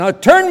Now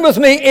turn with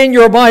me in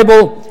your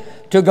Bible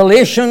to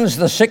Galatians,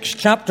 the 6th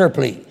chapter,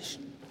 please.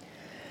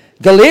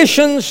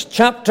 Galatians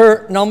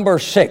chapter number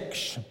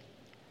 6.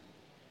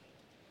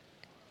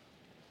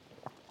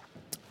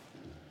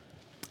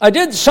 I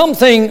did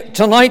something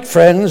tonight,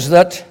 friends,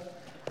 that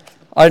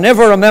I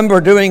never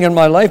remember doing in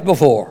my life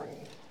before.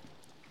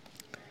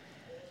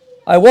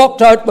 I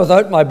walked out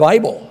without my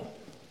Bible.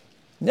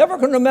 Never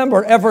can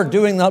remember ever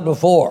doing that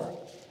before.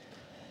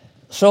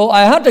 So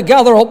I had to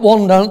gather up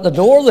one down at the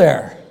door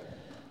there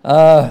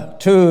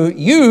to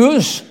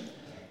use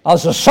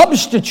as a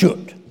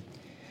substitute.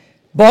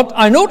 But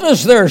I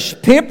notice there's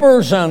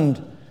papers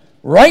and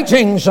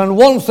writings and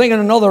one thing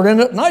and another in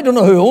it, and I don't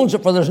know who owns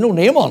it, for there's no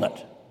name on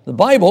it, the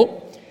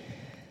Bible.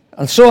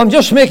 And so I'm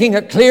just making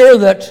it clear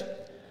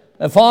that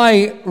if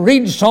I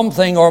read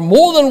something or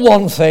more than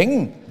one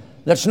thing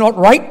that's not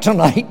right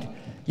tonight,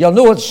 you'll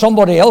know it's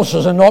somebody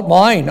else's and not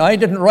mine. I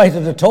didn't write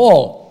it at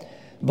all.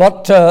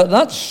 But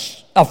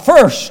that's a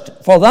first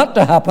for that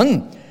to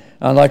happen,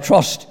 and I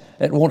trust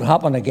it won't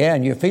happen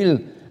again. You feel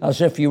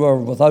as if you were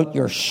without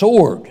your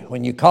sword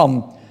when you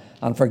come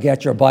and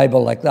forget your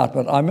Bible like that.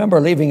 But I remember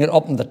leaving it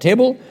up on the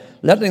table,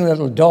 letting the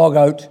little dog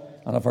out,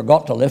 and I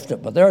forgot to lift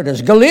it. But there it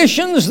is,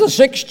 Galatians, the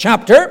 6th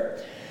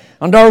chapter.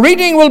 And our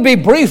reading will be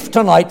brief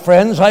tonight,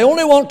 friends. I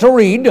only want to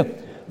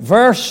read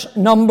verse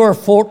number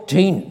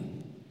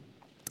 14.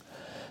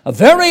 A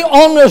very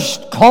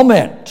honest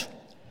comment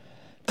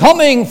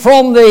coming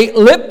from the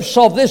lips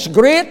of this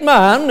great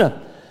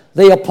man,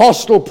 the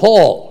Apostle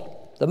Paul,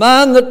 the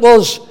man that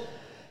was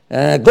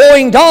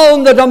going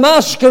down the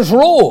Damascus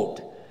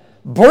road,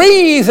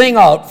 breathing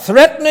out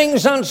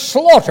threatenings and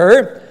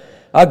slaughter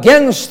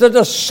against the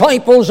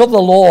disciples of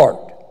the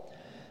Lord.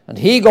 And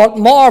he got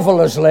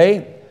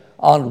marvelously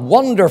and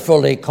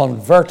wonderfully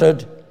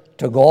converted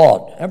to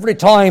God. Every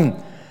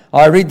time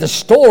I read the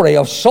story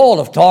of Saul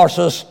of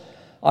Tarsus,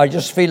 I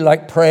just feel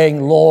like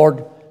praying,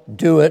 Lord,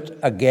 do it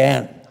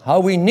again. How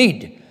we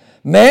need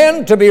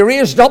men to be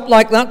raised up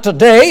like that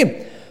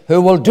today,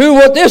 who will do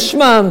what this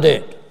man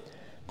did.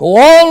 Go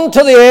on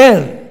to the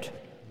end,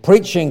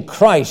 preaching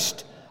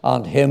Christ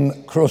and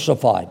Him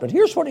crucified. But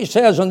here's what he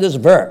says in this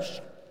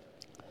verse.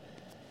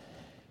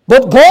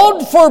 But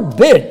God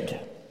forbid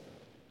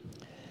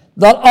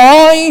that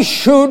I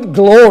should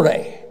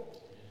glory.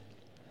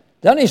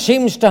 Then he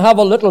seems to have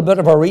a little bit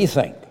of a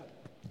rethink.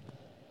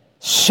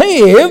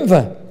 Save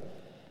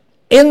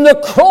in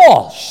the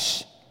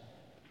cross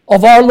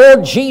of our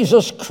Lord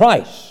Jesus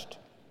Christ.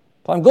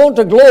 If I'm going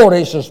to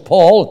glory, says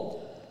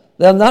Paul,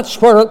 then that's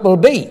where it will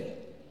be.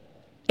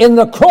 In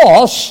the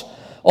cross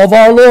of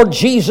our Lord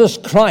Jesus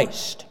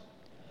Christ.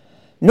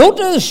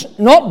 Notice,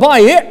 not by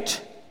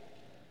it,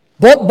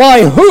 but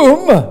by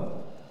whom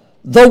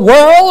the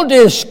world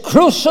is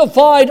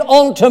crucified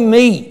unto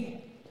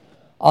me,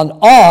 and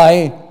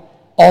I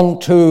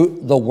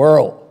unto the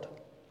world.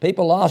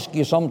 People ask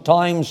you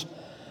sometimes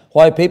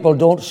why people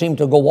don't seem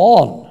to go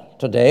on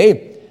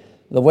today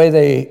the way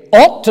they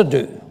ought to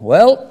do.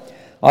 Well,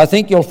 I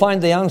think you'll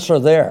find the answer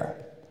there.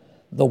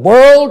 The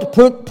world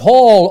put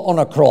Paul on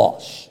a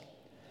cross,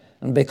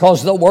 and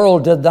because the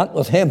world did that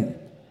with him,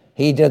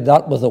 he did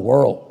that with the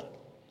world.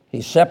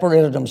 He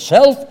separated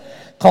himself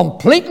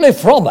completely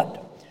from it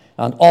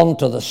and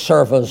onto the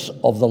service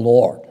of the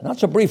Lord. And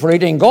that's a brief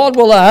reading. God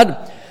will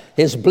add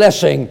His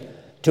blessing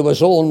to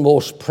His own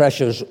most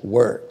precious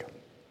word.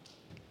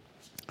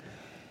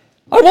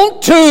 I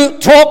want to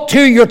talk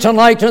to you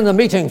tonight in the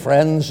meeting,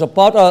 friends,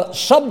 about a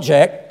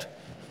subject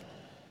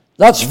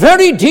that's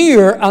very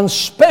dear and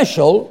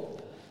special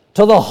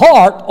to the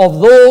heart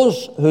of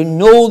those who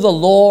know the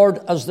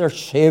Lord as their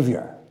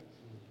Savior.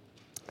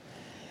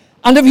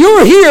 And if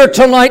you're here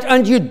tonight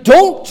and you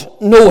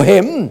don't know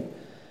Him,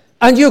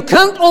 and you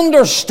can't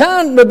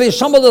understand maybe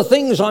some of the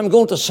things I'm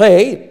going to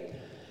say,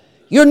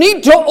 you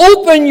need to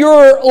open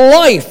your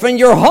life and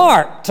your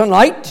heart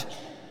tonight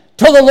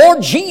to the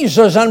Lord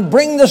Jesus and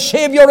bring the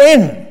Savior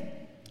in.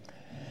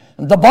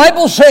 And the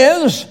Bible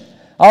says,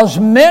 as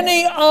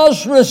many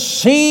as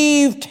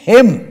received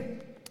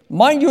Him,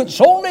 mind you,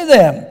 it's only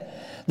them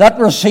that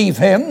receive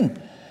Him,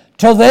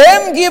 to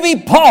them give He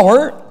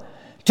power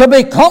to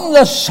become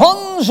the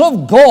sons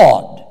of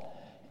God,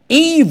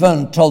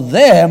 even to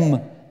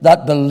them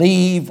that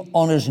believe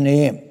on His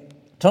name.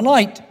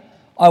 Tonight,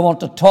 I want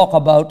to talk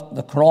about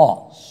the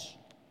cross.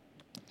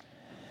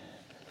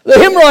 The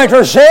hymn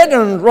writer said,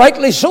 and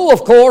rightly so,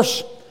 of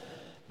course,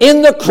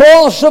 in the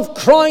cross of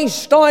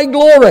Christ I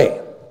glory,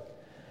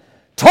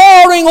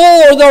 towering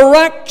o'er the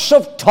wrecks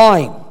of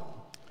time.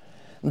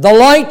 The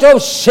light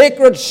of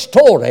sacred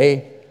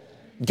story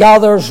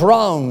gathers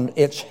round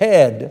its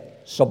head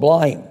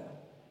sublime.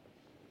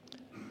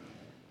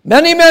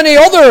 Many, many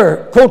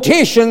other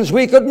quotations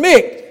we could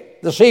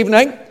make this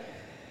evening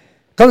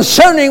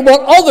concerning what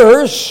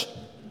others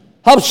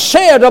have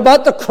said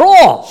about the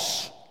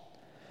cross.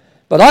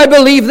 But I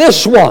believe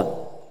this one,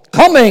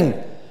 coming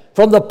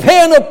from the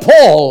pen of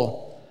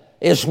Paul,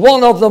 is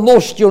one of the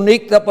most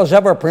unique that was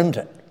ever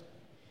printed.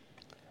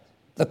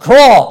 The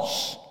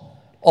cross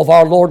of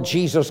our Lord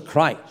Jesus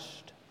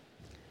Christ.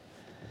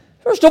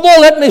 First of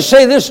all, let me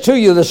say this to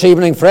you this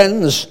evening,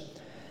 friends,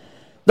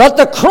 that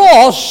the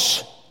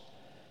cross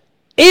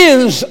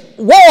is,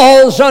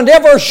 was, and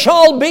ever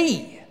shall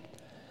be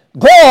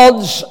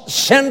God's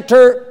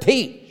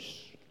centerpiece.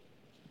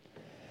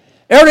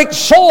 Eric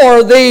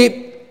Sohr,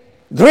 the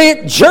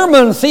great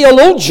German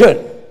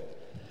theologian,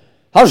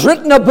 has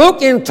written a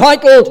book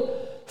entitled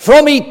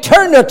From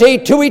Eternity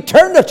to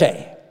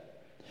Eternity.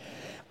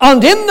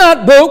 And in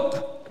that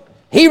book,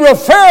 he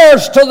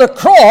refers to the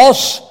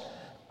cross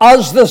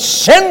as the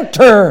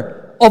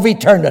center of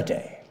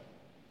eternity.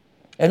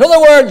 In other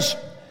words,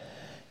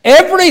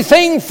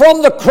 everything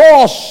from the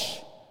cross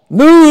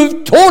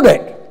moved toward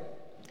it,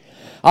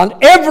 and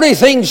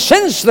everything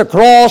since the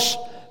cross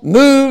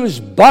moves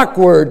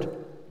backward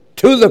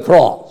to the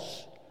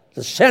cross,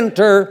 the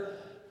center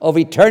of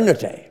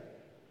eternity.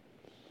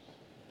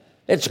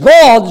 It's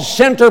God's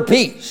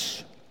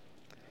centerpiece.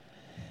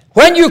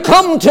 When you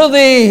come to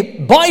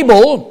the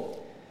Bible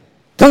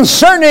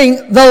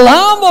concerning the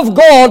Lamb of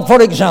God,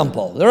 for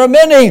example, there are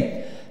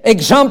many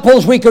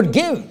examples we could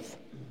give.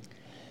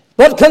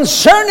 But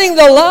concerning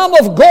the Lamb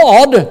of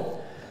God,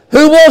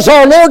 who was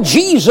our Lord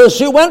Jesus,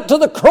 who went to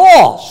the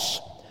cross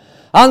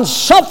and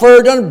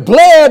suffered and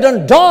bled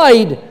and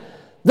died,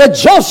 the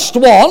just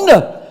one,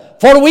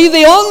 for we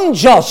the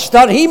unjust,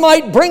 that he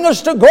might bring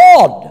us to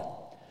God.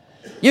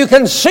 You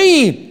can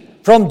see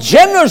from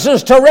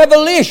Genesis to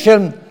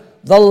Revelation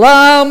the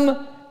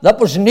Lamb that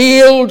was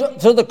nailed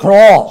to the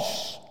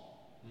cross.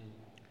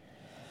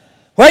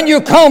 When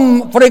you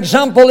come, for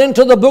example,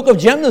 into the book of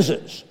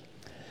Genesis,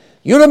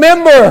 you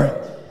remember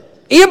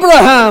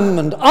Abraham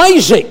and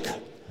Isaac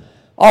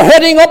are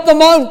heading up the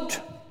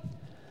mount.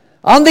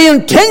 And the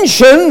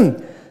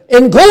intention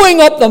in going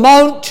up the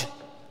mount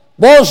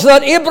was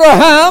that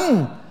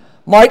Abraham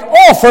might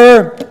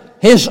offer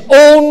his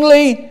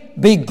only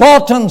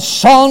begotten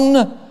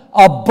son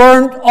a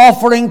burnt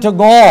offering to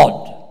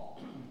God.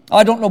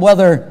 I don't know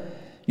whether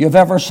you've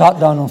ever sat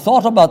down and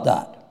thought about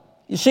that.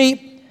 You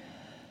see,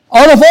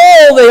 out of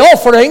all the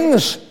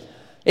offerings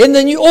in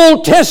the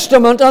Old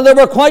Testament, and there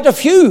were quite a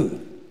few,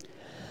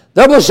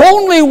 there was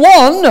only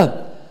one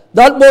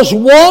that was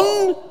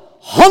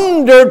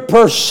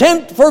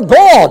 100% for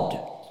God.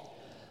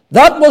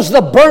 That was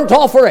the burnt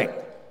offering.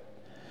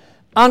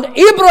 And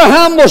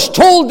Abraham was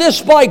told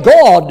this by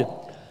God: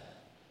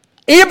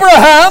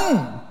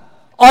 Abraham,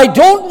 I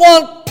don't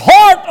want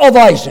part of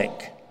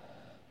Isaac.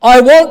 I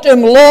want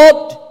him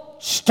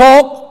lot,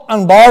 stock,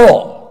 and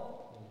barrel.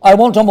 I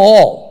want them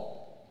all.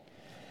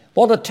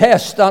 What a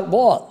test that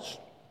was.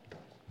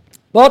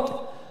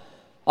 But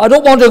I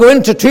don't want to go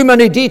into too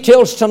many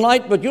details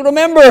tonight, but you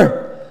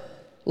remember,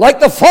 like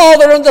the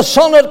Father and the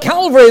Son at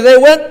Calvary, they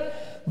went,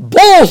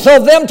 both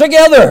of them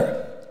together.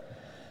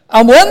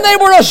 And when they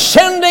were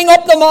ascending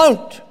up the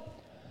mount,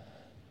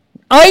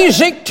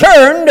 Isaac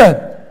turned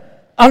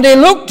and he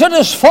looked at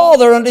his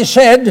father and he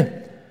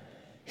said,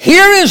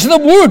 here is the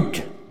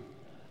wood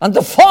and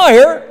the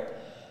fire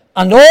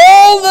and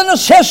all the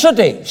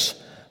necessities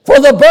for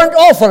the burnt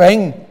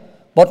offering,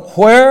 but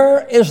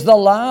where is the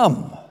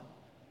lamb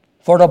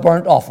for the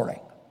burnt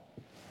offering?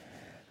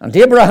 And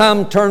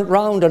Abraham turned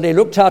round and he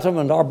looked at him,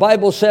 and our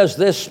Bible says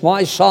this: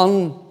 my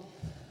son,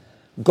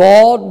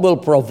 God will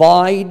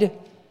provide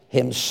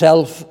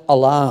himself a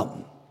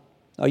lamb.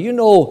 Now you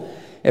know,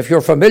 if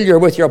you're familiar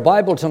with your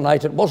Bible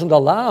tonight, it wasn't a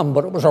lamb,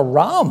 but it was a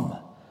ram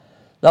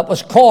that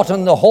was caught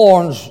in the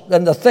horns,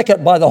 in the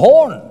thicket by the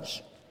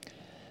horns.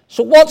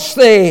 So what's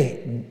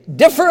the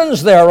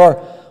difference there, or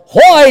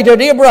why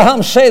did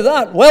Abraham say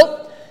that?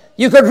 Well,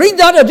 you could read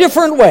that a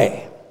different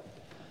way.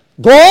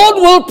 God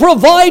will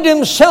provide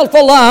himself a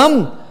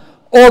lamb,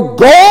 or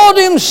God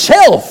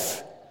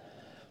himself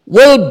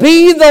will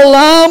be the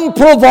lamb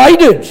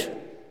provided.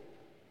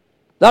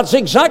 That's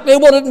exactly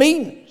what it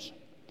means.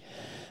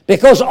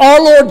 Because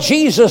our Lord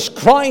Jesus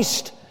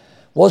Christ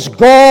was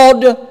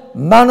God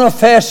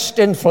manifest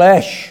in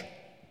flesh.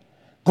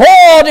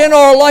 God in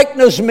our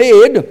likeness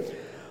made.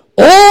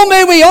 Oh,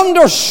 may we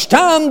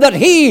understand that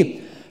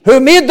he who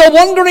made the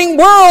wandering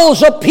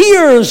worlds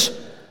appears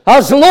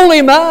as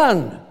lowly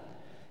man.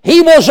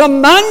 He was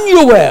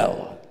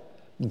Emmanuel,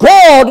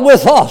 God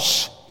with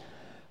us.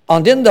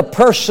 And in the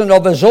person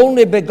of his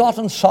only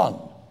begotten Son,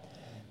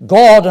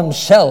 God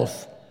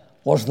himself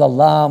was the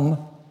lamb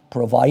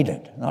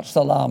provided. That's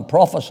the lamb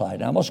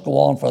prophesied. I must go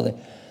on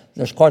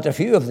there's quite a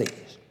few of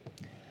these.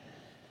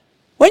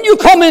 When you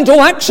come into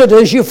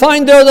Exodus, you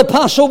find there the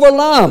Passover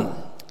lamb.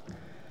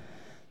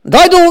 And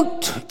I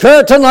don't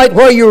care tonight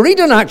where you read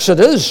in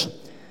Exodus.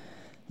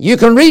 You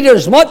can read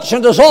as much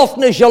and as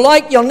often as you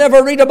like. You'll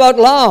never read about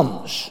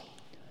lambs.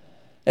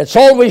 It's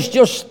always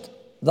just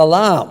the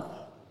lamb.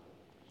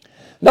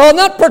 Now, on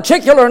that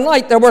particular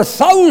night, there were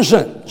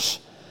thousands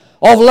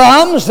of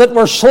lambs that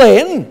were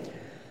slain.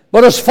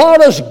 But as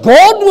far as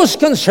God was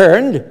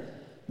concerned,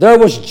 there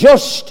was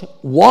just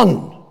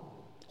one.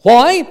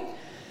 Why?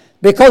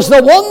 Because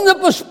the one that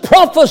was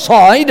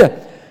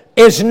prophesied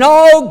is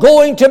now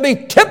going to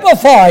be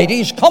typified.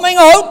 He's coming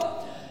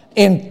out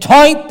in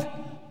type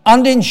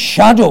and in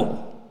shadow.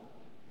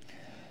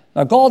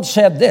 Now God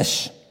said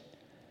this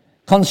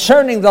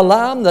concerning the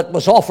lamb that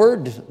was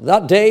offered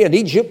that day in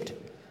Egypt.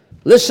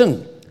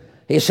 Listen,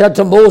 he said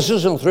to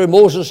Moses, and through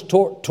Moses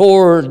to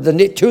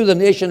the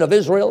nation of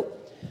Israel,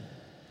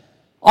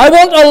 I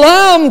want a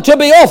lamb to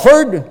be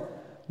offered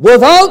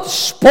without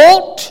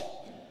spot,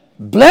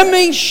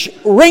 blemish,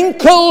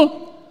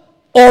 wrinkle,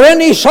 or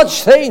any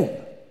such thing.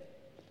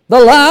 The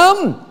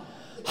lamb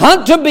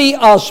had to be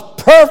as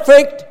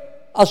perfect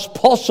as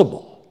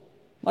possible.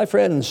 My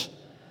friends,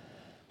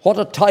 what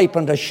a type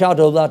and a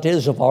shadow that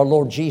is of our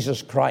Lord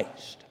Jesus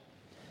Christ.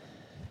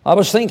 I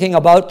was thinking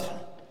about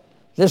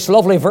this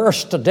lovely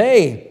verse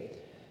today,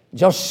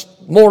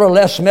 just more or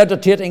less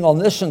meditating on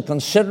this and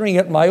considering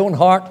it in my own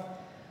heart.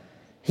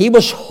 He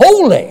was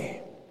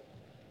holy,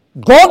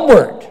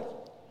 Godward.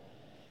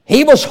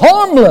 He was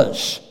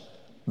harmless,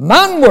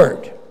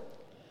 manward.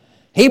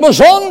 He was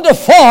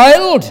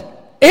undefiled,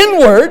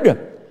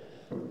 inward,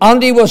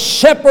 and he was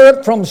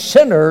separate from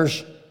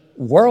sinners,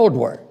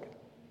 worldward.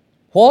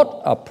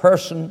 What a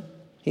person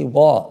he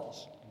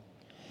was.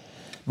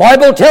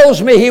 Bible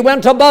tells me he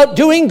went about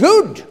doing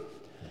good,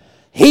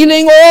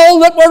 healing all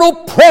that were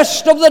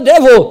oppressed of the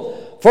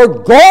devil, for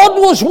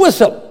God was with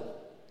him.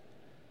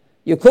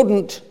 You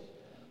couldn't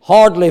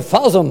hardly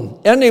fathom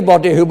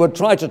anybody who would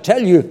try to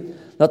tell you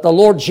that the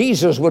Lord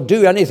Jesus would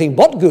do anything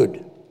but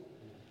good.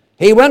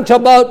 He went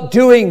about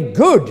doing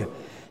good,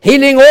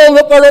 healing all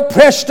that were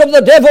oppressed of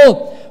the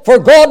devil, for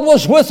God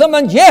was with him,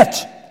 and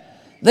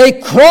yet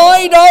they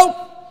cried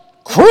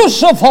out,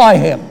 crucify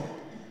him,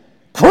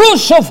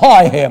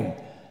 crucify him.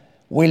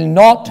 We'll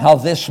not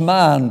have this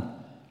man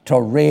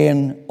to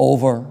reign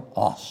over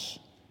us.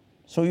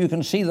 So you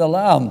can see the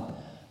Lamb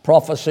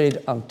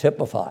prophesied and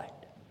typified.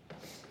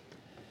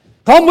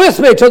 Come with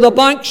me to the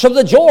banks of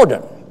the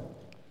Jordan.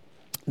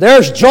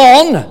 There's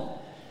John,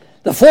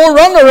 the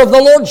forerunner of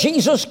the Lord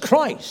Jesus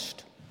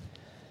Christ.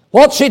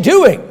 What's he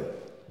doing?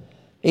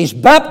 He's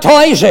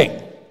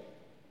baptizing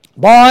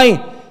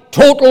by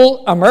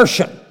total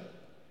immersion.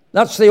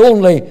 That's the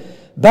only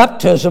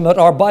baptism that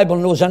our Bible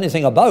knows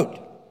anything about.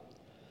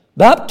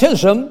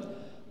 Baptism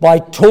by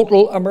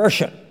total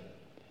immersion.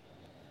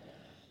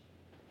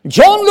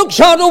 John looks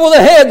out over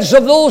the heads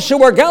of those who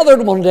were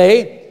gathered one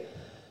day,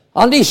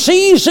 and he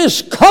sees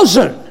his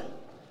cousin,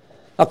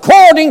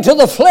 according to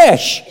the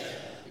flesh,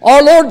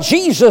 our Lord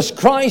Jesus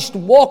Christ,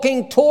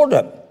 walking toward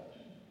him.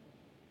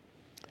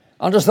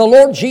 And as the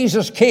Lord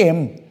Jesus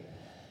came,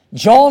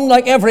 John,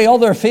 like every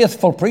other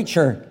faithful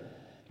preacher,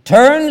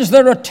 turns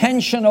their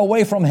attention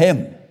away from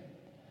him,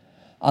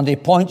 and he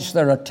points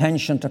their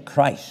attention to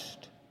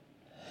Christ.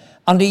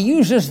 And he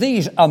uses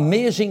these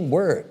amazing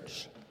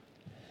words.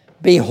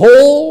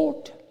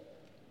 Behold,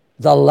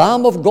 the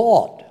Lamb of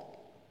God.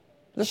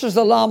 This is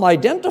the Lamb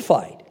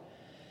identified.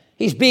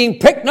 He's being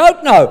picked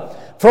out now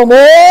from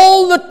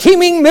all the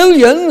teeming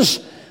millions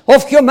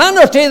of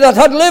humanity that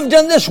had lived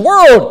in this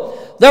world.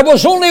 There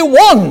was only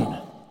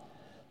one.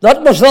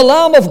 That was the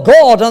Lamb of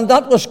God, and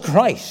that was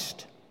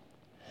Christ.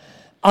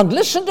 And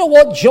listen to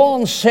what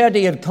John said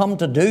he had come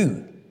to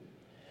do,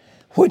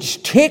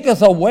 which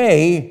taketh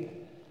away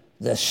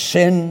the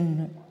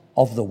sin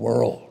of the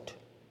world.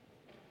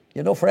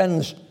 You know,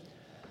 friends,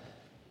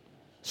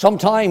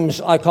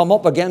 sometimes I come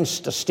up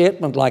against a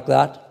statement like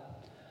that,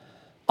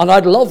 and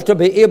I'd love to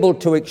be able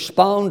to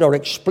expound or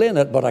explain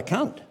it, but I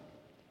can't.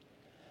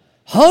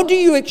 How do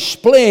you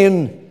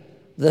explain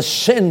the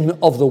sin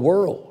of the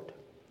world?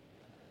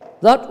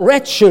 That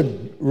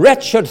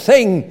wretched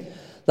thing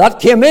that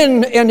came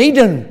in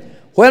Eden,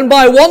 when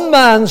by one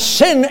man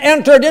sin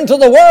entered into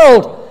the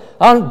world,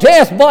 and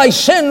death by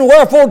sin,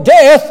 wherefore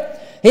death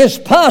is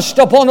passed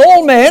upon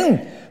all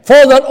men,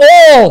 for that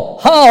all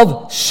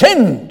have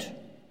sinned.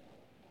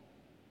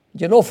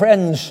 You know,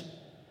 friends,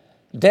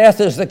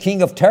 death is the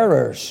king of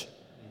terrors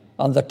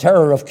and the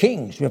terror of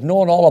kings. We've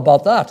known all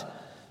about that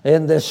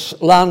in this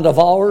land of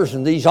ours,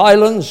 in these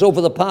islands over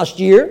the past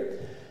year,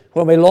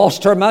 when we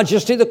lost Her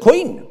Majesty the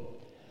Queen.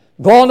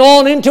 Gone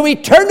on into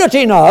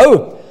eternity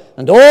now,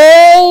 and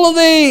all of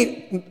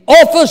the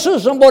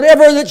offices and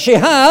whatever that she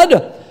had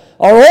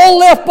are all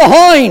left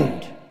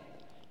behind.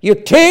 You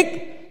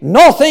take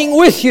nothing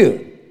with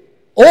you,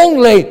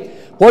 only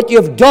what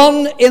you've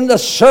done in the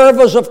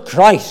service of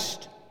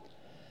Christ.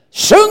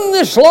 Soon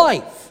this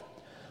life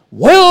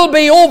will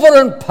be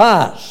over and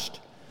past.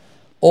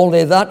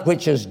 Only that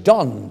which is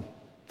done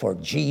for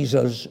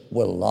Jesus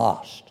will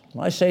last.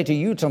 I say to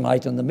you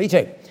tonight in the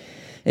meeting,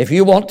 if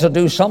you want to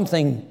do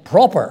something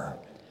proper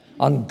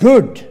and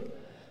good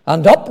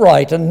and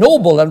upright and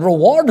noble and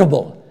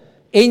rewardable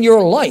in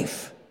your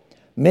life,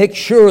 make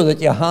sure that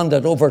you hand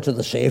it over to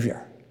the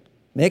Savior.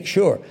 Make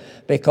sure,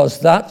 because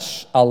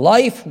that's a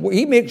life.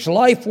 He makes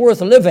life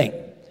worth living.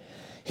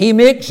 He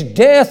makes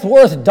death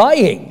worth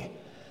dying,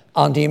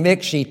 and he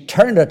makes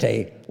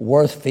eternity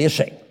worth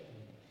facing.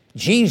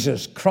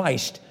 Jesus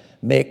Christ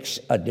makes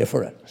a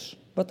difference.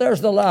 But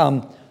there's the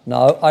Lamb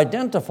now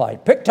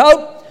identified, picked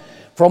out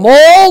from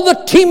all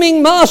the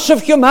teeming mass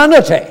of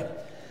humanity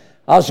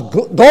as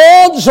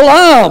God's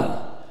Lamb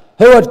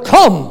who had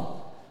come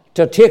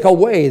to take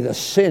away the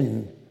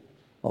sin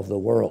of the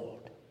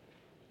world.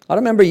 I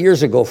remember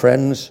years ago,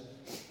 friends,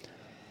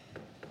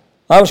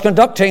 I was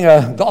conducting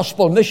a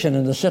gospel mission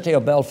in the city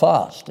of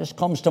Belfast. This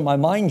comes to my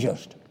mind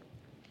just.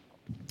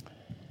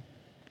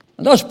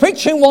 And I was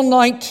preaching one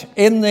night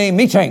in the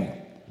meeting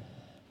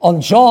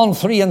on John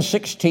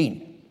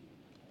 3:16.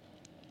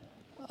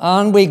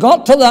 And we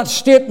got to that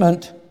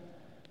statement,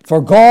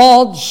 for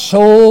God so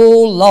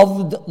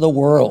loved the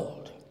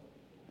world.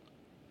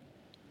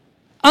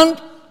 And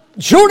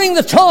during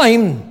the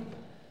time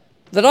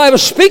that I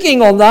was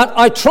speaking on that,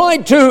 I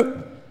tried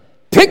to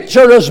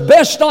picture as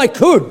best I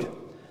could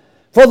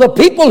for the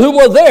people who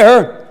were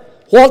there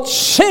what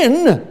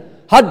sin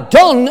had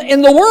done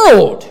in the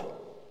world.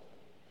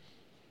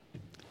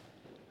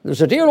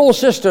 There's a dear old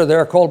sister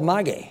there called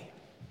Maggie.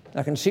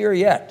 I can see her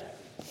yet.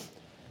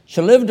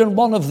 She lived in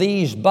one of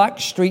these back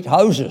street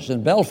houses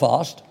in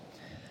Belfast,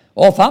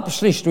 off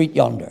Apsley Street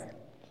yonder.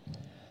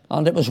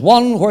 And it was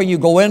one where you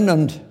go in,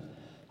 and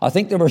I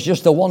think there was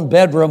just a one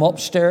bedroom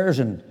upstairs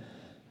and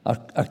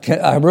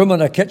a room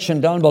and a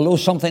kitchen down below,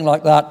 something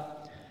like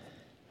that.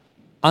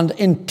 And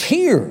in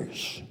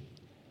tears,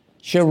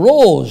 she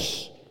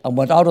rose and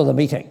went out of the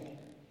meeting.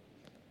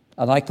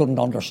 And I couldn't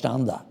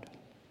understand that.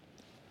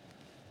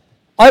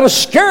 I was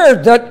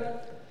scared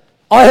that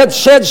I had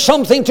said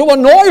something to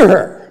annoy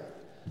her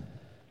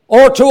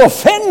or to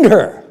offend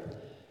her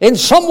in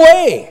some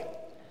way.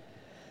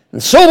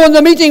 And so when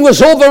the meeting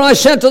was over, I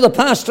said to the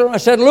pastor, I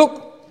said,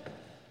 look,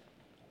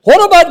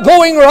 what about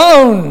going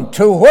round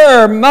to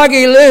where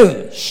Maggie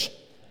lives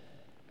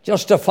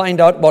just to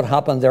find out what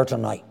happened there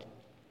tonight?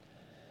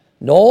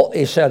 No,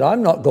 he said,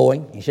 I'm not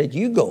going. He said,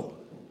 you go.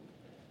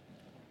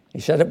 He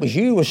said, it was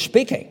you who was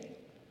speaking.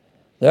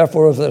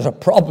 Therefore, if there's a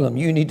problem,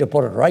 you need to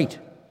put it right.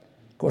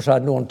 Of course, I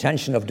had no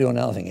intention of doing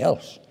anything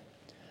else.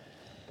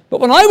 But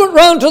when I went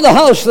round to the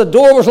house, the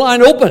door was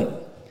lying open,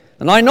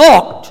 and I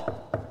knocked.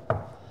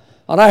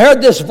 And I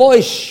heard this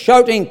voice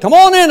shouting, come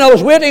on in, I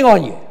was waiting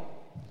on you.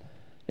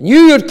 And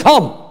you'd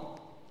come.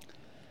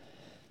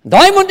 And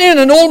I went in,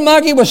 and old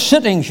Maggie was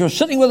sitting. She was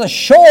sitting with a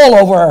shawl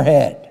over her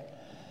head,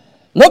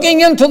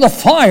 looking into the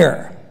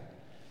fire.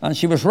 And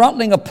she was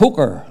rattling a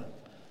poker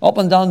up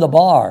and down the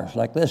bars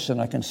like this, and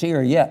I can see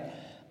her yet.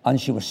 And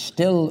she was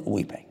still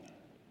weeping.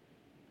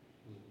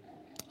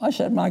 I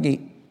said,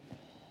 Maggie,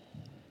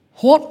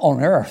 what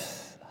on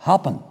earth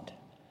happened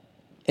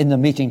in the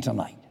meeting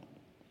tonight?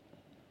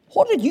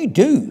 What did you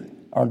do,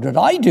 or did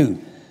I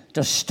do,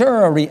 to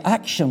stir a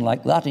reaction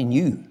like that in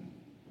you?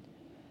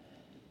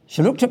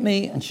 She looked at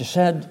me and she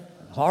said,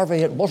 Harvey,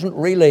 it wasn't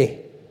really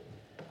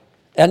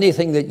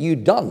anything that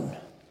you'd done.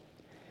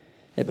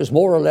 It was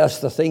more or less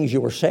the things you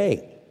were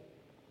saying.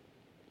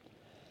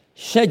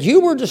 She said,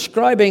 you were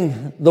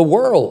describing the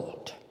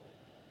world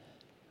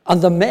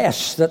and the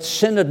mess that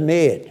sin had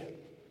made.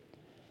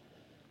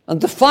 And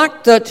the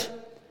fact that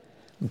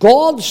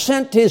God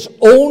sent his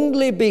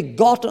only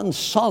begotten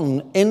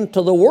Son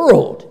into the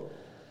world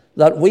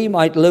that we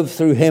might live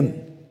through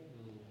him.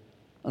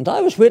 And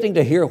I was waiting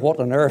to hear what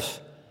on earth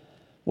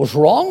was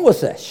wrong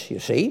with this, you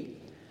see.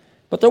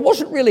 But there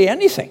wasn't really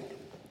anything.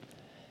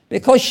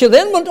 Because she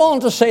then went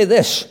on to say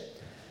this.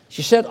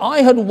 She said,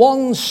 I had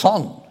one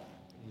son,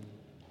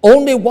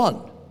 only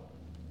one.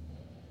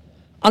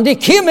 And he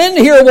came in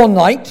here one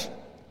night,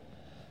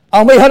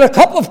 and we had a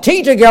cup of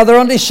tea together,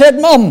 and he said,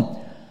 Mum,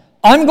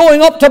 I'm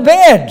going up to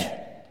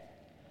bed.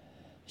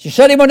 She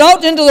said he went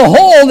out into the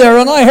hall there,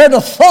 and I heard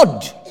a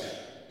thud.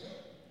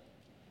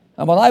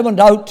 And when I went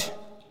out,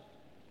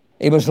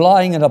 he was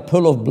lying in a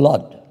pool of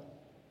blood.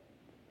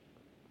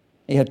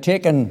 He had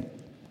taken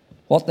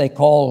what they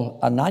call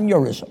an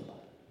aneurysm.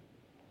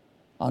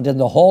 And in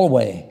the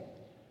hallway,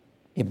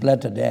 he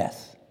bled to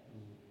death.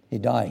 He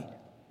died.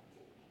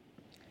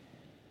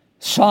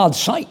 Sad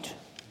sight.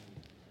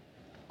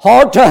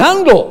 Hard to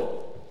handle.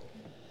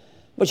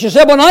 But she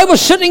said, when I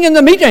was sitting in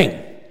the meeting,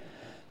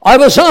 I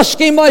was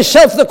asking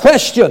myself the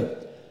question,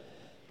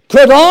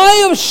 could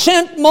I have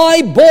sent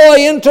my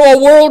boy into a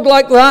world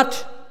like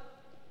that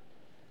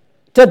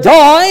to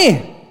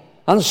die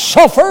and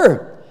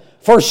suffer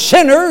for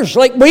sinners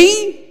like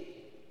me?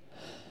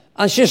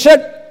 And she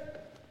said,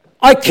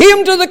 I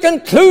came to the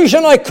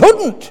conclusion I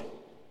couldn't.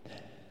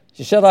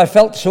 She said, I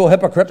felt so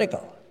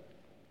hypocritical.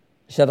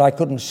 She said, I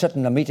couldn't sit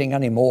in a meeting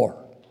anymore.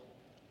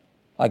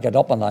 I got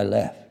up and I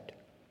left.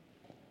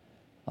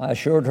 I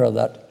assured her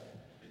that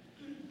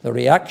the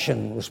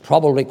reaction was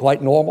probably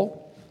quite normal.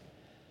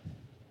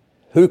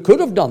 Who could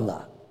have done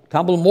that?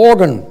 Campbell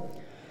Morgan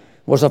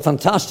was a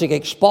fantastic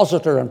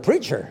expositor and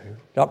preacher,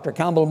 Dr.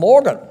 Campbell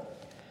Morgan.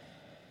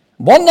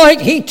 One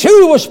night he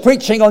too was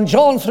preaching on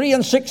John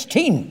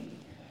 3:16.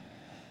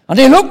 And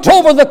he looked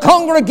over the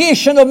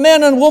congregation of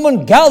men and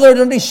women gathered,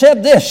 and he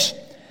said this.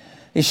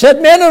 He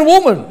said, men and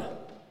women,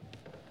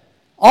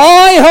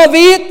 I have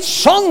 8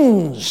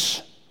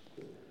 sons,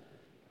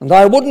 and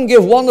I wouldn't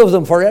give one of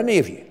them for any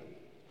of you.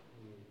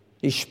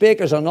 He spake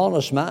as an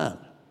honest man.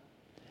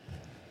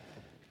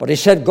 But he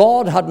said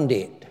God hadn't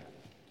 8,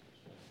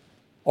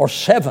 or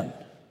 7,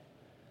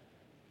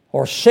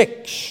 or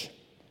 6,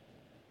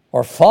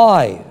 or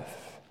 5,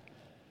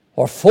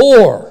 or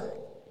 4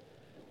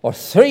 or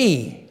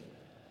 3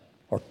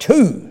 or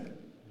 2.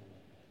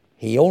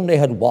 He only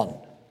had one.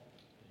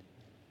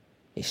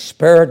 He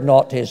spared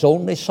not his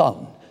only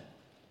Son,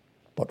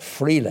 but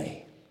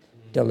freely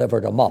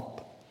delivered him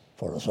up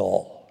for us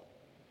all.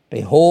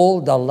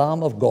 Behold the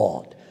Lamb of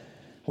God,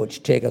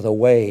 which taketh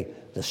away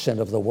the sin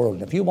of the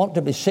world. If you want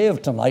to be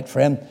saved tonight,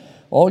 friend,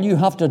 all you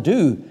have to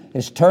do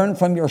is turn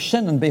from your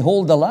sin and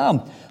behold the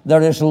Lamb.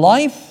 There is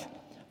life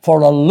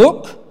for a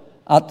look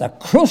at the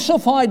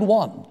crucified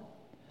one.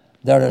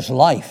 There is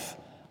life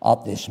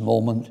at this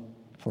moment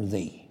for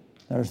thee.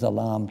 There's the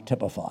Lamb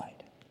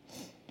typified.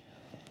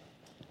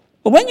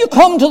 But when you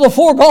come to the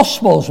 4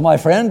 Gospels, my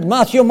friend,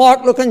 Matthew,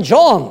 Mark, Luke, and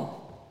John,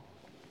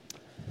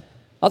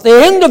 at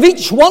the end of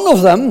each one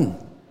of them,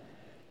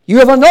 you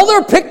have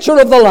another picture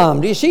of the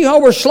Lamb. Do you see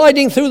how we're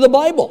sliding through the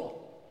Bible?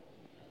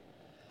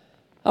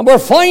 And we're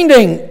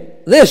finding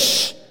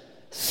this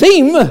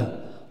theme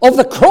of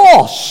the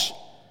cross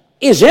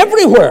is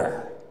everywhere.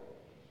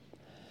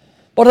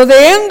 But at the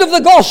end of the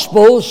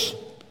Gospels,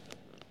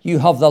 you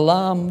have the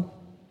Lamb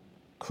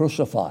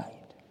crucified.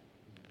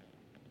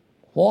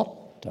 What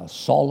a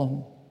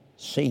solemn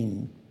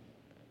scene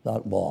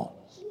that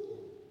was.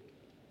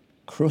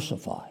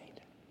 Crucified.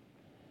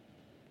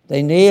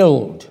 They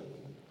nailed.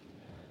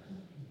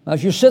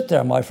 As you sit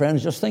there, my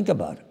friends, just think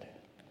about it.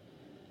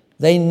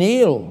 They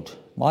nailed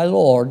my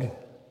Lord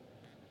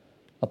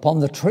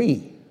upon the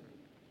tree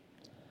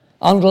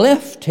and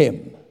left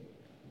him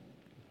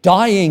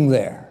dying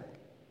there.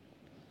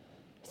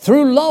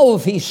 Through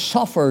love he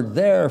suffered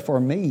there for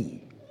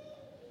me.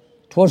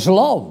 'Twas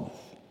love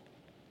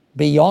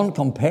beyond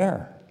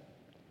compare.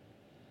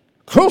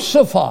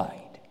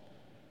 Crucified,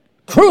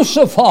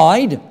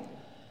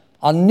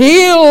 and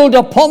nailed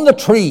upon the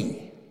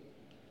tree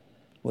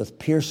with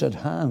pierced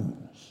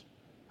hands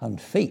and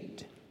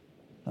feet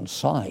and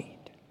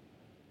side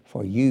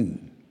for you,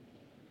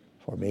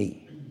 for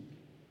me.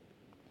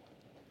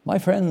 My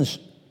friends,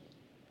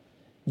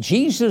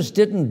 Jesus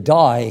didn't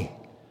die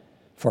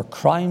for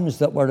crimes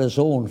that were his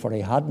own, for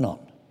he had none.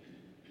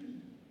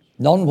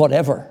 None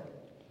whatever.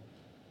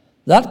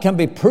 That can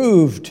be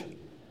proved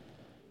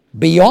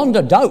beyond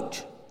a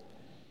doubt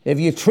if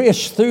you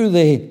trace through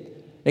the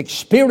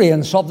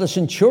experience of the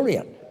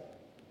centurion.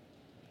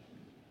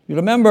 You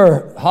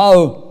remember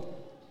how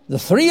the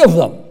 3 of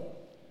them,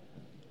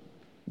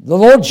 the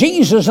Lord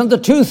Jesus and the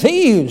 2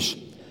 thieves,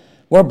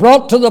 were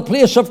brought to the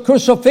place of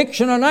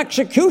crucifixion and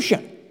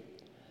execution.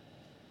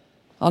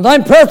 And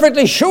I'm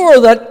perfectly sure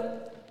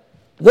that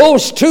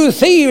those 2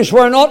 thieves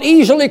were not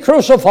easily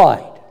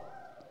crucified.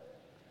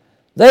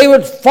 They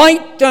would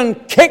fight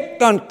and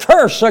kick and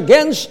curse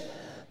against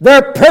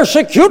their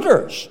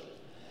persecutors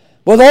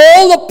with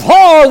all the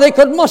power they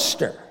could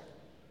muster.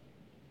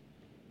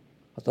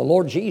 But the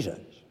Lord Jesus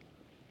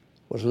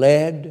was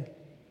led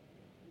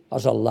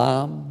as a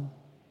lamb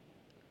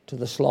to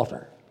the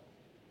slaughter.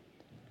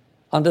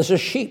 And as a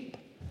sheep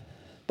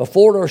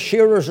before her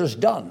shearers is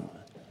done,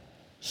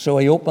 so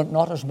he opened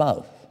not his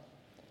mouth.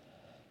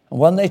 And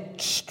when they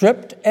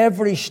stripped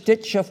every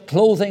stitch of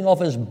clothing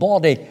of his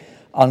body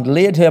and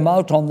laid him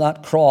out on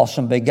that cross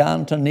and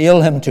began to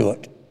nail him to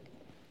it,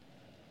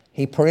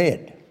 he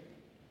prayed,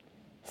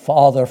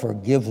 Father,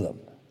 forgive them,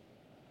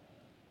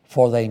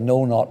 for they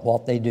know not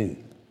what they do.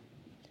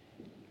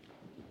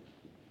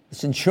 The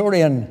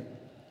centurion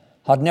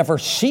had never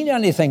seen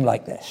anything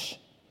like this.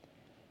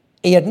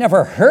 He had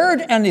never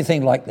heard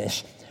anything like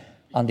this.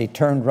 And he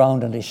turned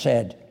round and he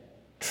said,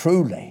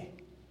 truly,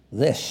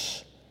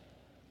 this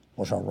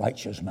was a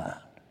righteous man.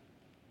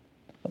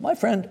 But my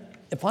friend,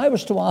 if I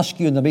was to ask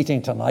you in the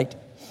meeting tonight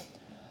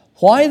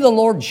why the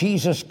Lord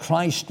Jesus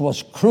Christ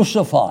was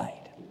crucified,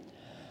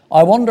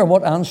 I wonder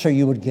what answer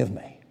you would give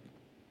me.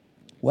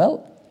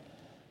 Well,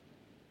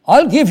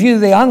 I'll give you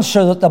the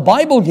answer that the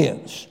Bible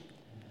gives.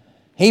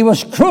 He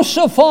was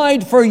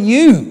crucified for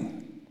you,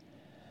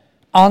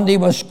 and he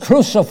was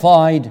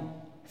crucified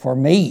for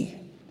me.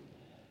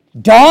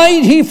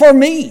 Died he for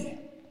me,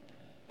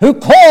 who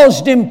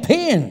caused him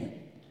pain,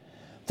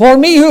 for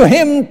me who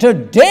him to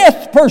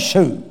death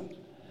pursue.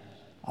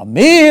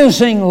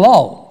 Amazing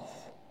love,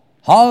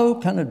 how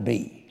can it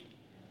be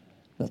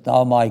that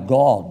thou, my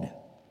God,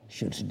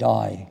 shouldst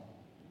die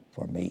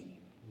for me?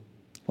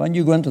 When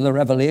you go into the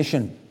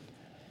Revelation,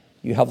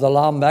 you have the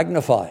Lamb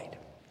magnified,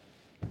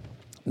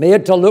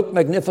 made to look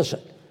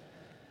magnificent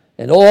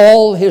in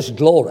all his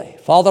glory.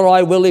 Father,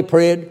 I will, he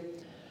prayed,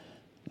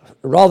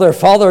 rather,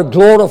 Father,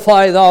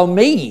 glorify thou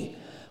me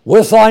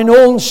with thine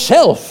own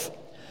self,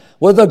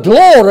 with the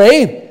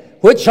glory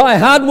which I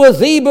had with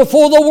thee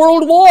before the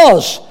world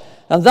was.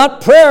 And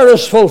that prayer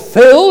is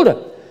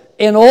fulfilled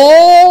in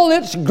all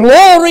its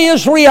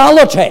glorious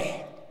reality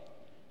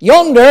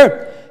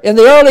yonder in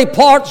the early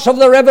parts of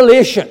the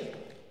Revelation,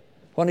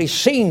 when he's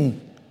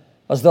seen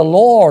as the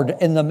Lord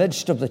in the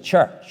midst of the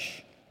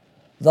church,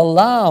 the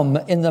Lamb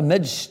in the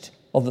midst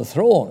of the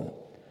throne,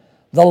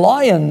 the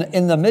Lion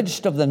in the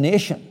midst of the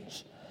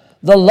nations,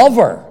 the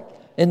Lover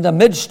in the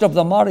midst of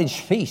the marriage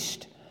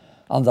feast,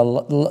 and the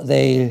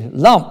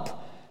lamp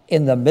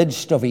in the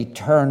midst of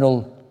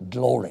eternal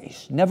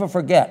glories. Never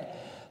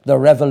forget, the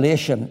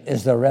revelation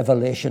is the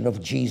revelation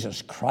of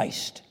Jesus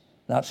Christ.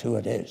 That's who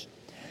it is.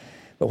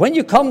 But when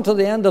you come to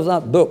the end of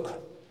that book,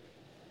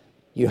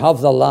 you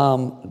have the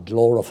Lamb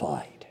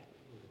glorified.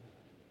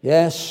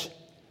 Yes,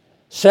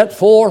 set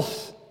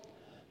forth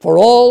for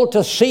all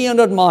to see and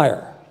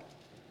admire,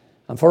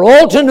 and for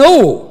all to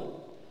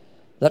know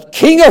that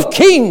King of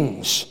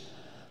Kings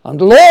and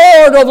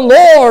Lord of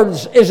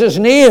Lords is his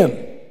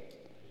name.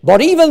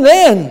 But even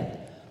then,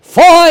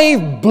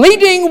 5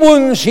 bleeding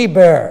wounds he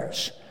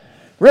bears,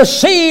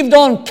 received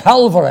on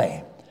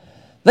Calvary.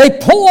 They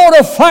pour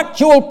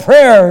effectual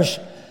prayers.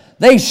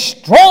 They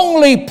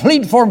strongly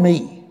plead for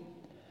me.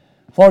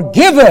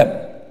 Forgive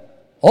him.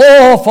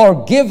 Oh,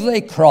 forgive,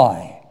 they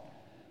cry,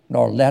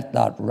 nor let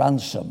that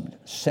ransomed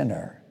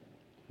sinner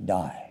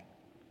die.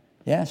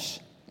 Yes,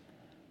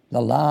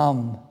 the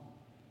Lamb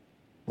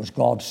was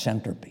God's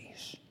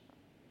centerpiece.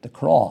 The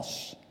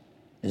cross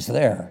is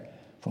there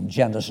from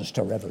Genesis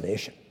to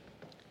Revelation.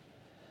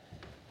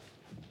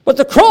 But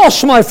the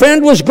cross, my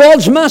friend, was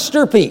God's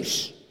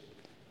masterpiece.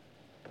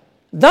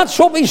 That's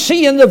what we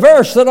see in the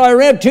verse that I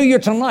read to you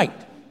tonight.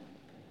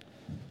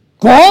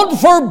 God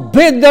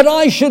forbid that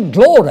I should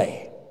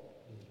glory,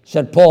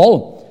 said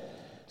Paul,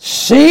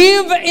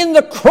 save in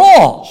the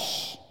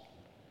cross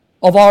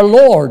of our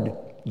Lord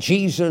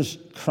Jesus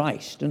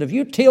Christ. And if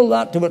you tail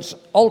that to its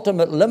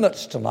ultimate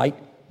limits tonight,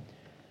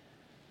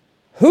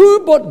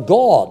 who but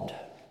God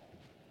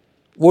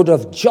would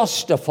have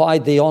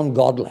justified the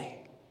ungodly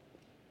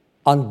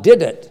and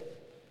did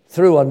it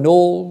through an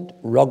old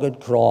rugged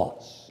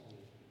cross?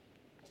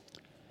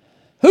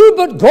 Who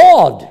but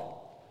God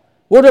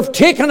would have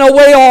taken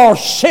away our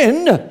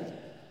sin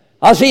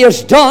as he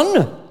has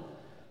done,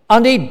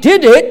 and he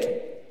did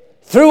it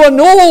through an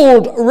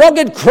old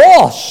rugged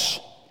cross?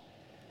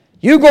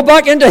 You go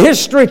back into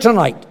history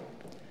tonight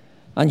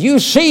and you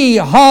see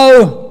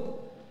how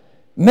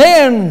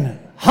men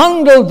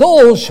handled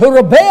those who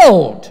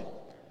rebelled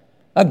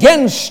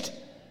against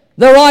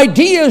their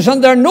ideas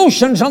and their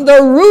notions and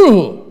their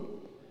rule.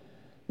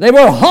 They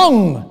were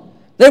hung,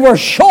 they were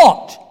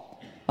shot,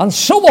 and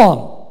so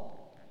on.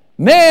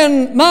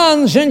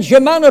 Man's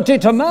inhumanity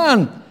to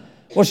man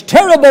was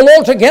terrible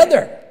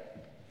altogether.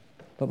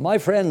 But my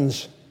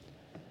friends,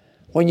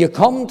 when you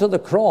come to the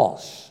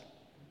cross,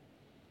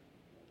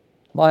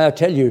 I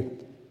tell you,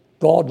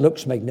 God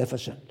looks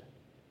magnificent.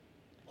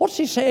 What's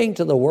he saying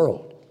to the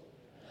world?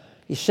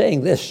 He's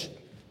saying this: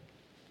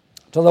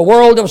 to the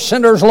world of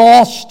sinners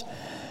lost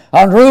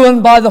and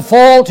ruined by the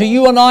fall, to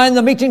you and I in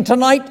the meeting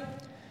tonight,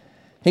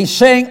 he's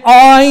saying,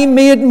 I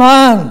made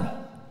man.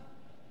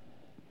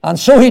 And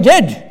so he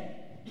did.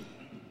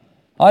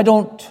 I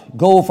don't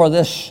go for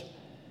this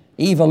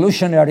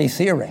evolutionary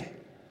theory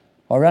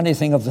or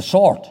anything of the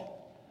sort.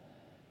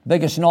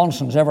 Biggest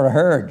nonsense ever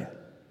heard.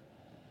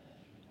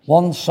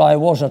 Once I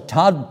was a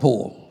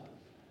tadpole,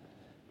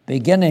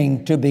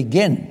 beginning to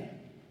begin.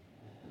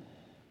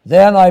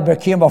 Then I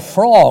became a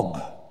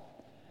frog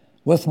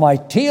with my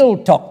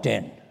tail tucked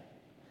in.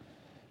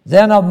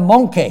 Then a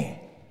monkey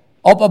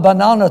up a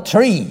banana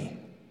tree.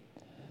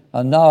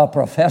 And now a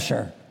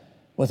professor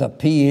with a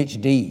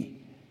PhD.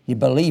 You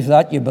believe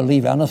that, you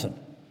believe anything.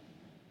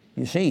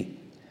 You see,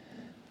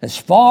 it's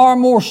far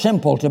more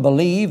simple to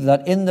believe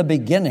that in the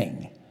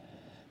beginning,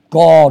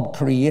 God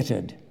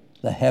created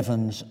the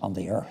heavens and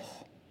the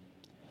earth.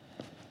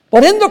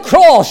 But in the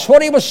cross,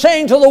 what he was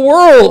saying to the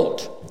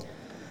world,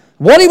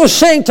 what he was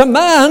saying to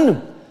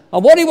man,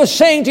 and what he was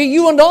saying to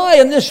you and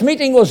I in this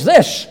meeting was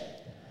this: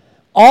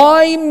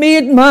 I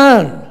made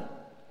man,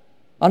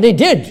 and he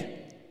did,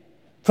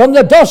 from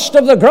the dust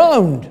of the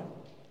ground.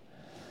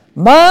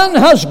 Man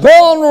has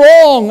gone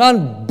wrong,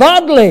 and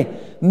badly,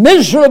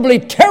 miserably,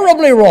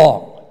 terribly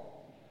wrong.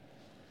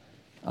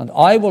 And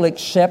I will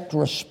accept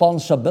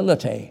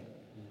responsibility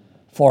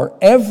for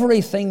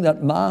everything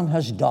that man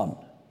has done.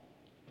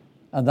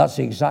 And that's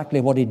exactly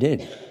what he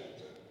did.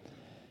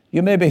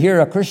 You may be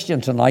here a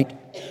Christian tonight.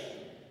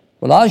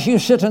 Well, as you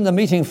sit in the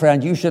meeting,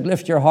 friend, you should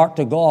lift your heart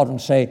to God and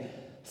say,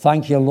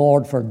 thank you,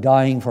 Lord, for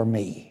dying for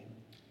me.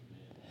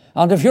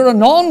 And if you're a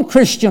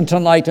non-Christian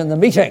tonight in the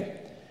meeting,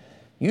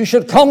 you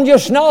should come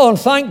just now and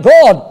thank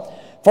God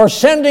for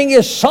sending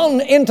his Son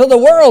into the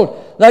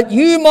world that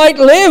you might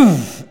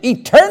live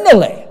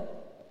eternally.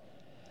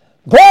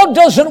 God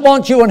doesn't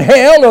want you in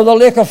hell or the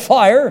lake of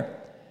fire.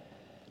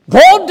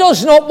 God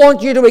does not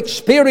want you to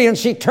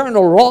experience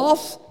eternal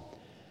wrath.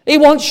 He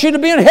wants you to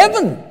be in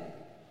heaven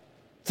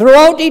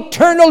throughout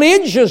eternal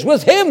ages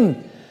with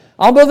him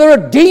and with the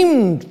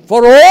redeemed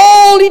for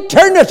all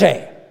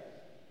eternity.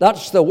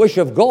 That's the wish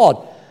of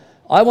God.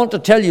 I want to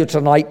tell you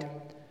tonight,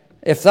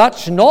 if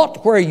that's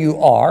not where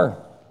you are,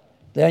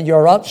 then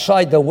you're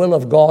outside the will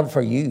of God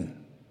for you,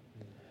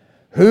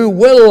 who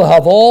will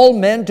have all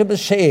men to be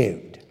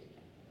saved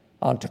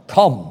and to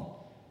come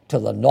to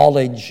the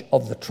knowledge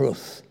of the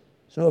truth.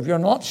 So if you're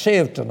not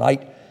saved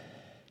tonight,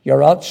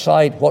 you're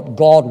outside what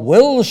God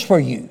wills for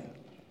you.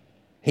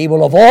 He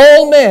will have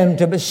all men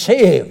to be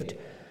saved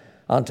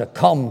and to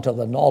come to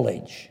the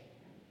knowledge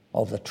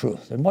of the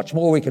truth. And much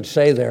more we could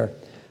say there,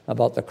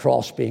 about the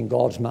cross being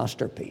God's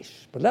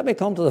masterpiece. But let me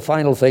come to the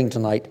final thing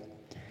tonight.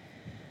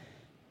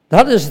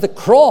 That is, the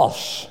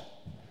cross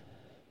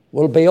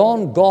will be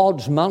on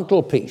God's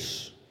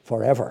mantelpiece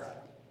forever,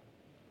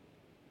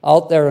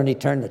 out there in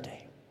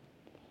eternity.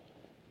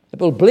 It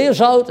will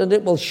blaze out and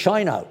it will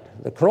shine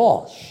out, the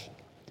cross.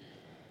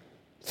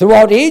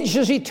 Throughout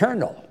ages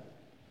eternal.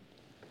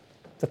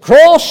 The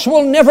cross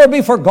will never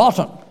be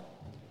forgotten.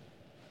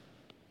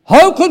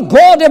 How could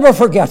God ever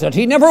forget it?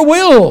 He never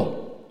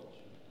will.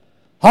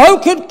 How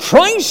could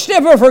Christ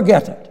ever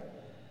forget it?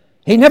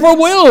 He never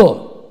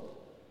will.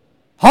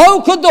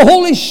 How could the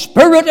Holy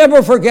Spirit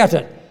ever forget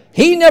it?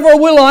 He never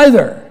will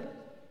either.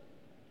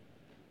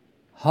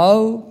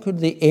 How could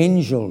the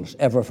angels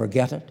ever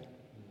forget it?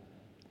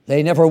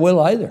 They never will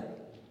either.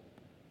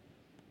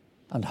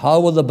 And how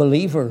will the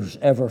believers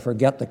ever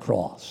forget the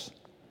cross?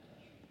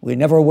 We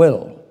never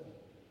will.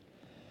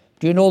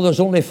 Do you know there's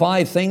only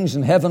 5 things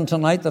in heaven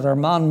tonight that are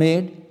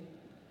man-made?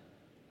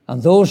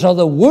 And those are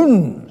the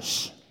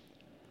wounds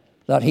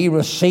that he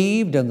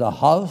received in the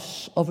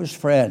house of his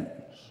friends.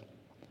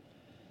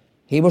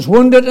 He was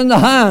wounded in the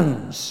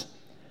hands.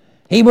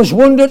 He was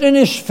wounded in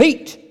his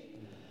feet.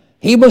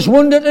 He was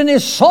wounded in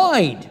his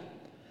side.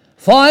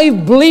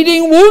 5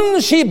 bleeding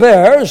wounds he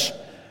bears,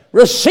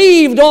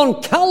 received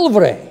on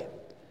Calvary.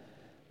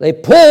 They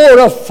pour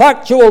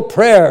effectual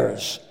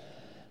prayers.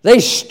 They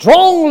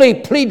strongly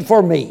plead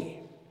for me.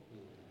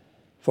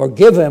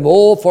 Forgive him,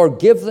 oh,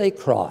 forgive, they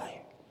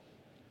cry,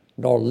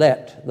 nor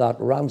let that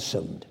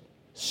ransomed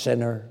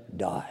sinner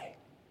die.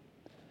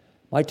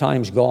 My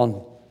time's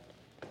gone.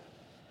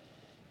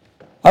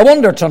 I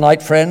wonder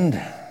tonight, friend,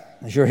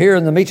 as you're here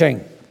in the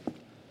meeting,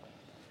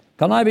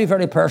 can I be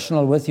very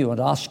personal with you and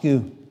ask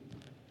you,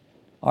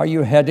 are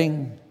you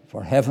heading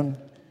for heaven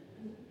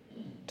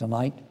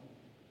tonight?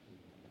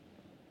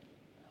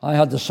 I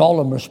had the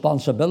solemn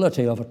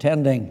responsibility of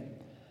attending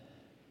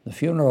the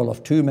funeral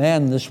of 2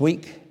 men this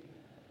week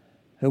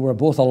who were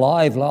both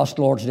alive last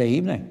Lord's Day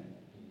evening.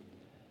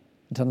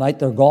 And tonight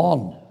they're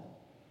gone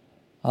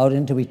out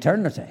into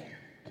eternity.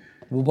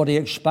 Nobody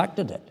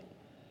expected it,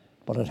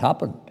 but it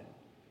happened.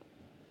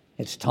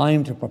 It's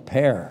time to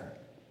prepare.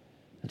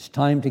 It's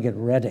time to get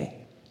ready.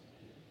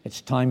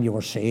 It's time you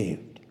were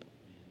saved.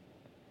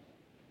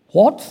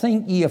 What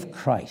think ye of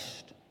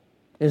Christ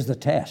is the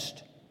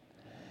test,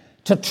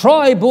 to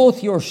try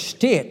both your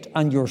state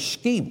and your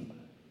scheme.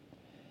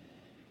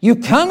 You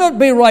cannot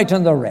be right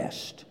in the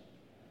rest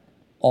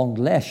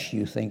unless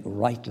you think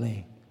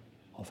rightly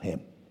of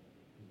him.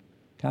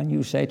 Can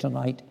you say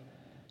tonight,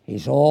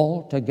 he's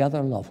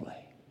altogether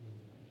lovely.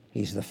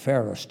 He's the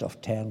fairest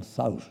of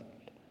 10,000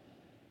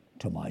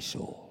 to my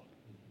soul.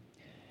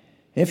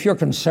 If you're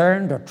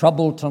concerned or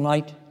troubled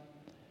tonight,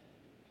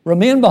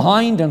 remain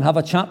behind and have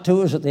a chat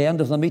to us at the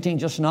end of the meeting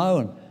just now.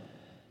 And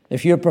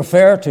if you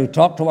prefer to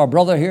talk to our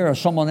brother here or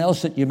someone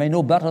else that you may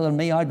know better than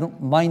me, I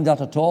don't mind that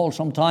at all.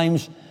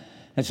 Sometimes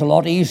it's a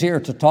lot easier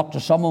to talk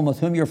to someone with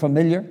whom you're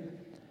familiar.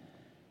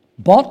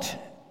 But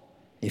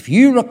if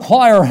you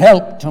require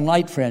help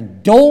tonight,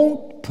 friend,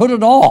 don't put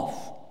it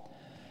off.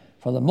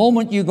 For the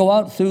moment you go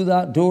out through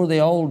that door, the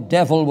old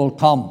devil will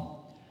come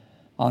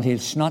and he'll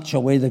snatch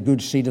away the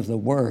good seed of the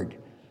word,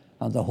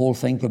 and the whole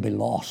thing could be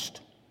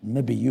lost.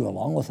 Maybe you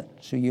along with it.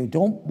 So you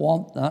don't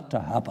want that to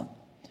happen.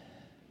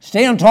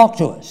 Stay and talk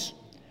to us.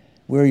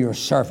 We're your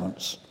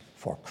servants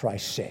for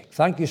Christ's sake.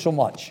 Thank you so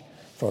much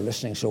for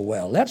listening so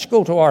well. Let's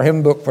go to our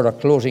hymn book for a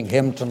closing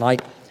hymn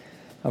tonight.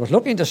 I was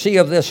looking to see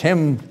if this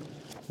hymn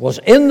was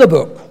in the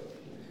book.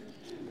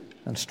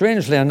 And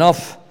strangely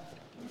enough,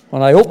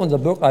 when I opened the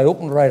book, I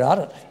opened right at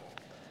it.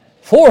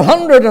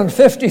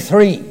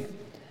 453.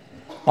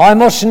 I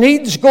must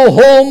needs go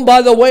home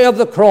by the way of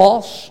the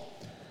cross.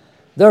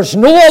 There's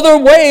no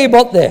other way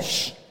but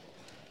this.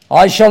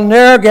 I shall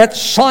ne'er get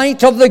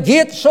sight of the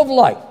gates of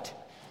light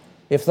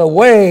if the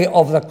way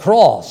of the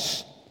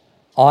cross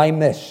I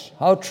miss.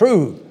 How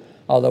true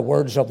are the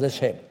words of this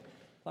hymn.